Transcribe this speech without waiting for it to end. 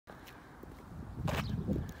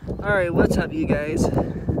Alright, what's up you guys?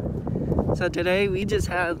 So today we just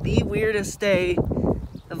had the weirdest day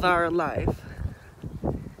of our life.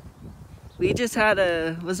 We just had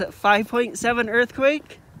a, was it 5.7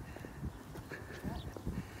 earthquake?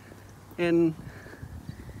 And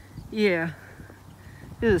yeah,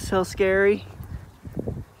 it was so scary.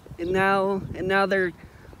 And now they're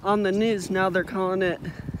on the news, now they're calling it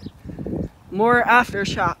more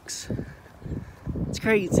aftershocks. It's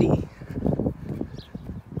crazy.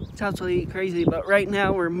 It's absolutely crazy, but right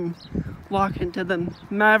now we're walking to the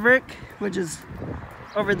Maverick, which is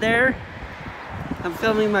over there. I'm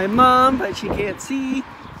filming my mom, but she can't see.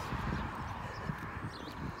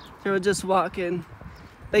 So we're just walking.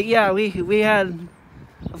 But yeah, we had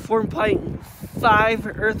a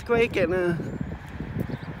 4.5 earthquake and a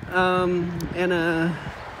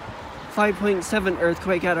 5.7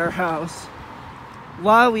 earthquake at our house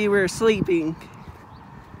while we were sleeping.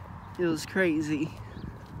 It was crazy.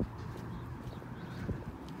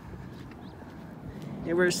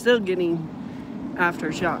 And we're still getting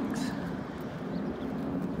aftershocks.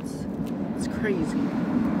 It's crazy.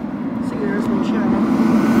 See, there's my shadow.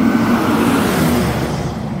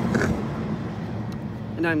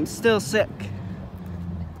 And I'm still sick.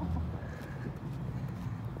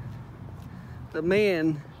 But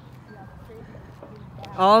man,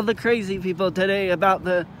 all the crazy people today about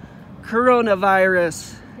the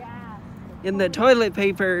coronavirus, in the toilet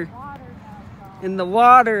paper, in the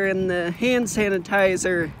water, in the hand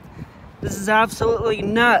sanitizer. This is absolutely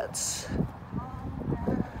nuts.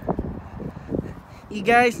 You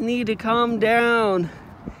guys need to calm down.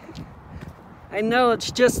 I know it's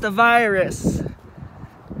just a virus,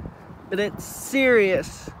 but it's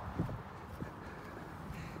serious.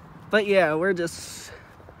 But yeah, we're just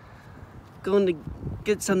going to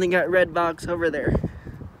get something at Redbox over there.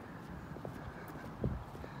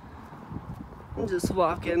 I'm just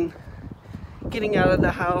walking, getting out of the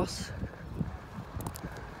house.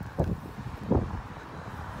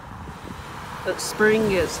 But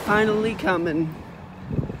spring is finally coming.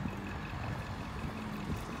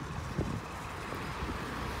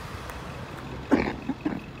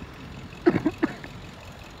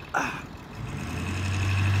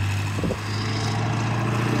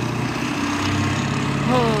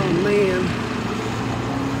 Oh man,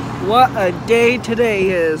 what a day today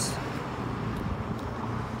is.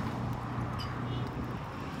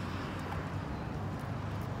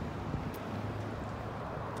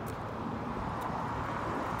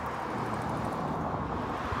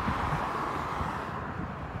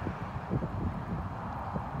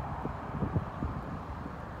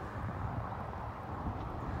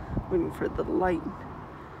 Waiting for the light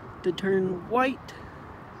to turn white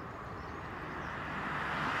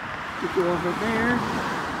to go over there.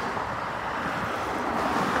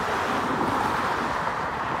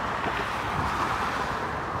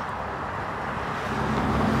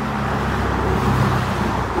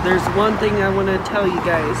 There's one thing I want to tell you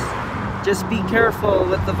guys. Just be careful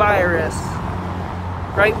with the virus.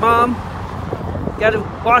 Right, Mom? You gotta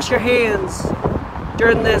wash your hands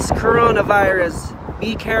during this coronavirus.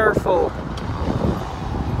 Be careful.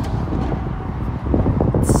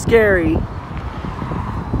 It's scary.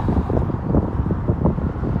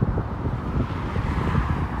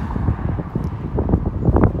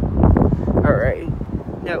 Alright,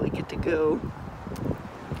 now we get to go.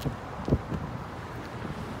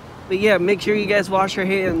 But yeah, make sure you guys wash your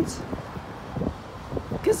hands.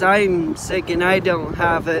 Because I'm sick and I don't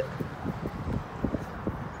have it.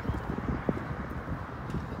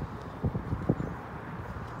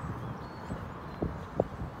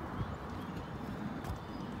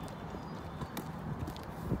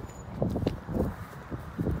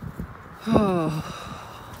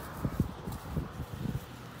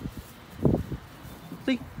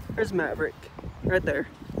 See, there's Maverick, right there.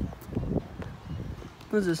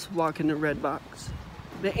 Let's just walk in the Redbox.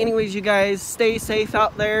 But anyways, you guys, stay safe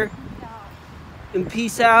out there, and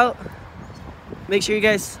peace out. Make sure you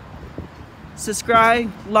guys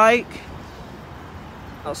subscribe, like.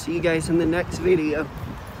 I'll see you guys in the next video.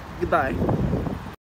 Goodbye.